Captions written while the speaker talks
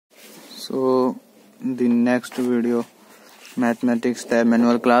So the next video mathematics tab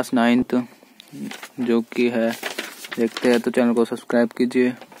manual class 9th जो कि है, देखते हैं तो चैनल को सब्सक्राइब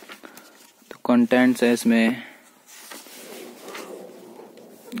कीजिए। तो कंटेंट्स है इसमें,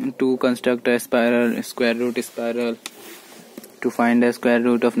 to construct A spiral, square root spiral, to find the square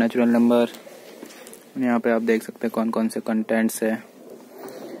root of natural number. यहाँ पे आप देख सकते हैं कौन कौन से कंटेंट्स है।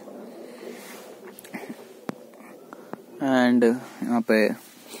 एंड यहाँ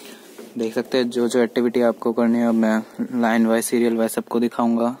पे देख सकते हैं जो जो एक्टिविटी आपको करनी है। अब मैं लाइन वाइज सीरियल वाइज सबको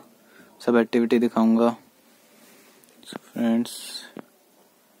दिखाऊंगा, सब एक्टिविटी दिखाऊंगा। फ्रेंड्स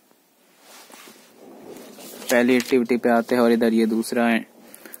पहली एक्टिविटी पे आते हैं और इधर ये दूसरा है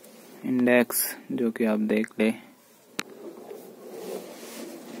इंडेक्स जो कि आप देख ले।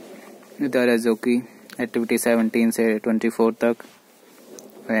 इधर है जो कि एक्टिविटी 17 से 24 तक,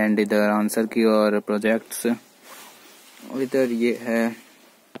 एंड इधर आंसर की और प्रोजेक्ट्स। इधर ये है,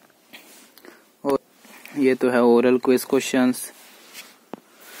 और ये तो है ओरल क्विज क्वेश्चंस।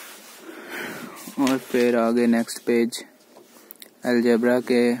 और फिर आगे नेक्स्ट पेज अलजेब्रा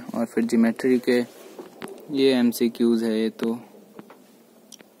के और फिर ज्योमेट्री के, ये एमसीक्यूज है। ये तो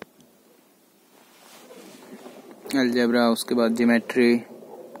अलजेब्रा, उसके बाद ज्योमेट्री,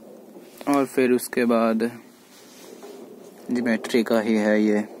 और फिर उसके बाद ज्योमेट्री का ही है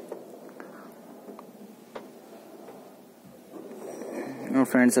ये। और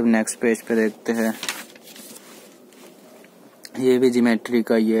फ्रेंड्स अब नेक्स्ट पेज पे देखते हैं, ये भी ज्योमेट्री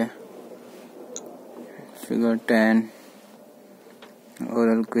का ही है। फिगर 10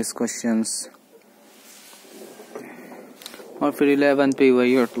 ओरल क्विज क्वेश्चंस, और फिर 11th भी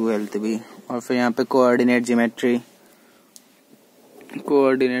वही और 12th भी। और फिर यहाँ पे coordinate geometry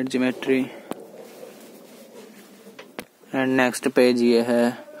and next page ये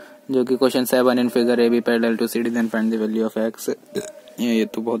है जो कि question 7 in figure A B parallel to C D then find the value of x. ये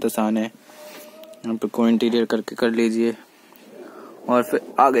तो बहुत आसान है, यहाँ पे को इंटीरियर करके कर लीजिए। और फिर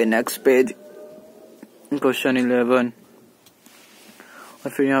आगे नेक्स्ट पेज क्वेश्चन 11,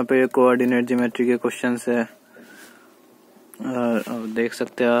 और फिर यहाँ पे कोऑर्डिनेट ज्योमेट्री के क्वेश्चंस है। और देख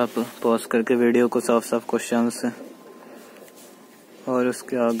सकते हैं आप पॉज करके वीडियो को, साफ साफ क्वेश्चंस। और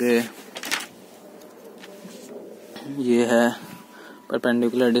उसके आगे ये है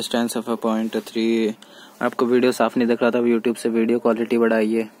perpendicular distance of a point 3। आपको वीडियो साफ नहीं दिख रहा था, यूट्यूब से वीडियो क्वालिटी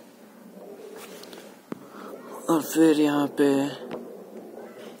बढ़ाइए। और फिर यहाँ पे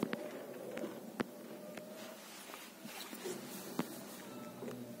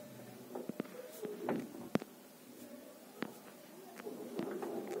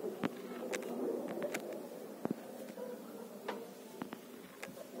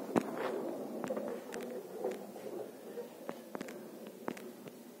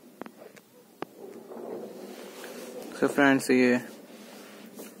तो फ्रेंड्स ये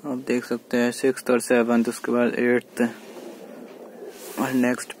आप देख सकते हैं 6th और 7th, उसके बाद 8th, और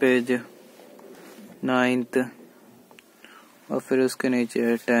नेक्स्ट पेज 9th, और फिर उसके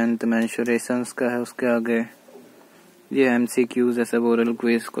नीचे 10th मेंसुरेशंस का है। उसके आगे ये एमसीक्यूज है, सब ओरल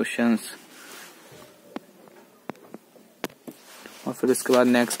क्विज क्वेश्चंस। और फिर उसके बाद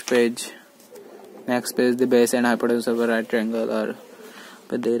next page the base and hypotenuse of a right triangle और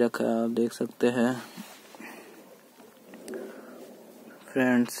पे दे रखा है, आप देख सकते हैं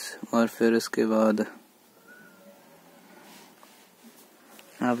फ्रेंड्स। और फिर उसके बाद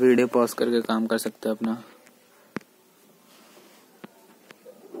आप वीडियो पॉज करके काम कर सकते हैं अपना।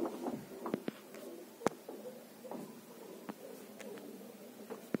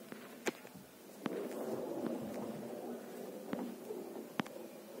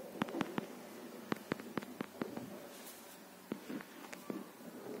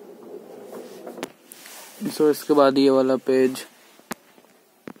 सो इसके बाद ये वाला पेज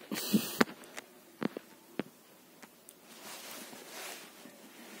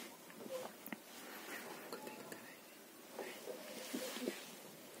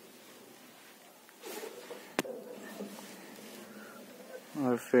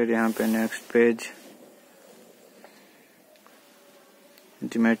और फिर यहाँ पे नेक्स्ट पेज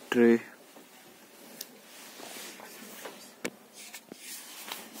ज्योमेट्री,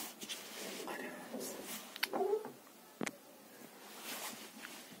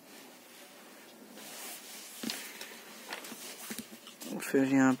 फिर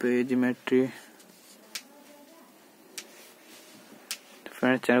यहाँ पे ज्योमेट्री।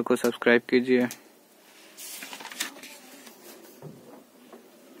 फ्रेंड्स चैनल को सब्सक्राइब कीजिए।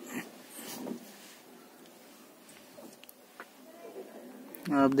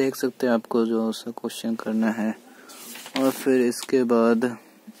 आप देख सकते हैं आपको जो सा क्वेश्चन करना है। और फिर इसके बाद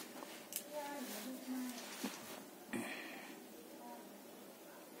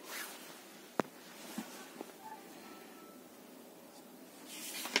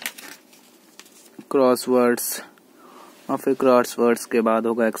क्रॉसवर्ड्स और फिर क्रॉसवर्ड्स के बाद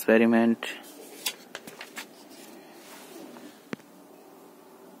होगा एक्सपेरिमेंट।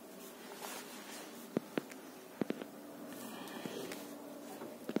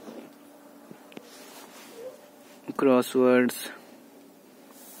 क्रॉसवर्ड्स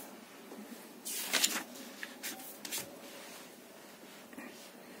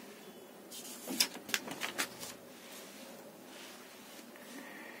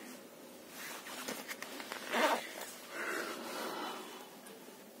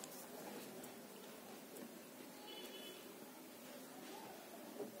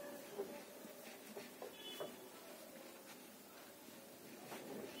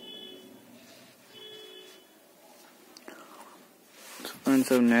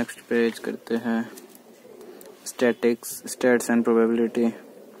सब नेक्स्ट पेज करते हैं स्टैटिक्स, स्टैट्स एंड प्रोबेबिलिटी।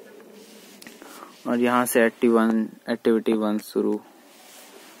 और यहाँ से एक्टिविटी 1 शुरू।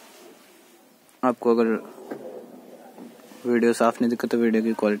 आपको अगर वीडियो साफ नहीं दिखा तो वीडियो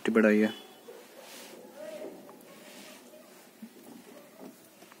की क्वालिटी बढ़ाइए।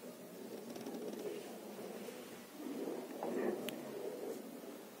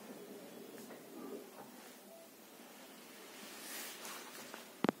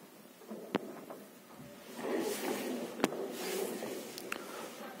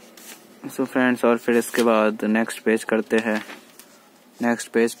 सो फ्रेंड्स, और फिर इसके बाद नेक्स्ट पेज करते हैं। नेक्स्ट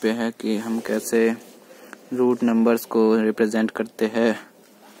पेज पे है कि हम कैसे रूट नंबर्स को रिप्रेजेंट करते हैं।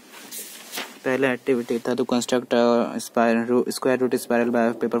 पहले एक्टिविटी था to construct square root spiral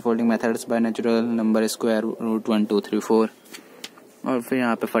bye paper folding methods by natural number square root 1 2 3 4। और फिर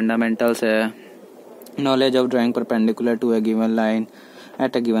यहाँ पे फंडामेंटल्स है। Knowledge of drawing perpendicular to A given line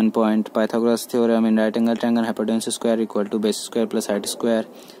at a given point, Pythagoras theorem in right angle triangle hypotenuse square equal to base square plus height square,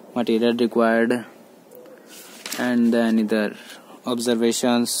 material required, and then either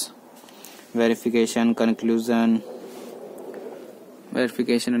observations, verification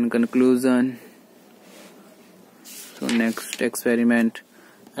and conclusion. So next experiment,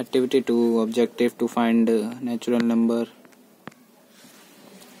 activity 2, objective to find natural number.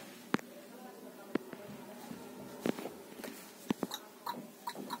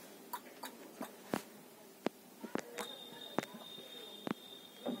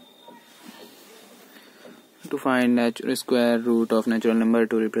 To find square root of natural number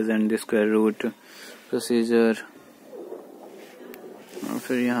to represent the square root procedure। और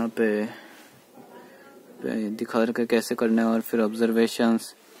फिर यहाँ पे दिखा रखा कैसे करना है। और फिर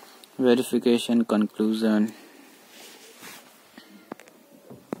ऑब्जर्वेशंस, वेरिफिकेशन, कंक्लूजन।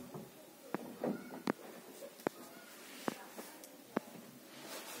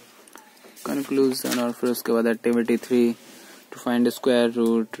 और फिर उसके बाद activity 3, to find the square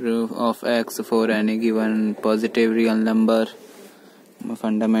root of x for any given positive real number,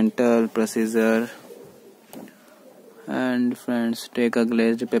 fundamental procedure। And friends, take a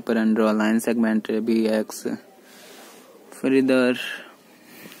glazed paper and draw a line segment bx। फिर इधर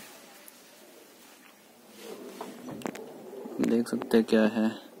देख सकते हैं क्या है।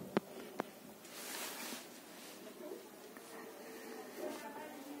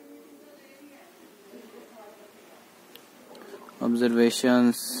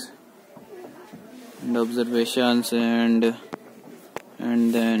 observations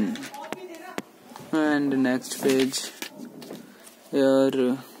and next page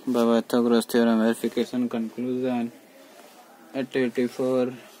here by Pythagoras theorem, verification, conclusion, activity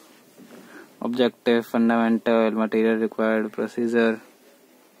 4, objective, fundamental, material required, procedure।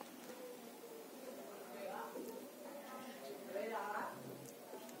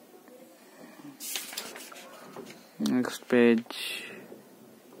 Next page,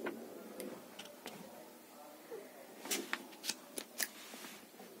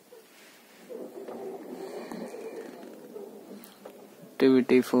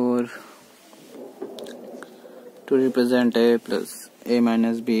 activity 4, to represent a plus a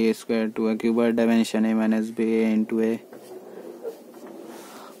minus b a square to a cuboid dimension a minus b a into a।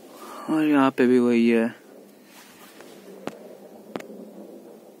 और यहाँ पे भी वही है।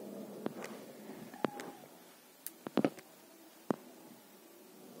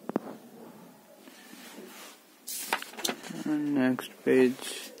 Next page,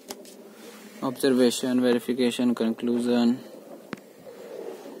 observation, verification, conclusion,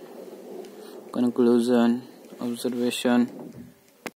 observation।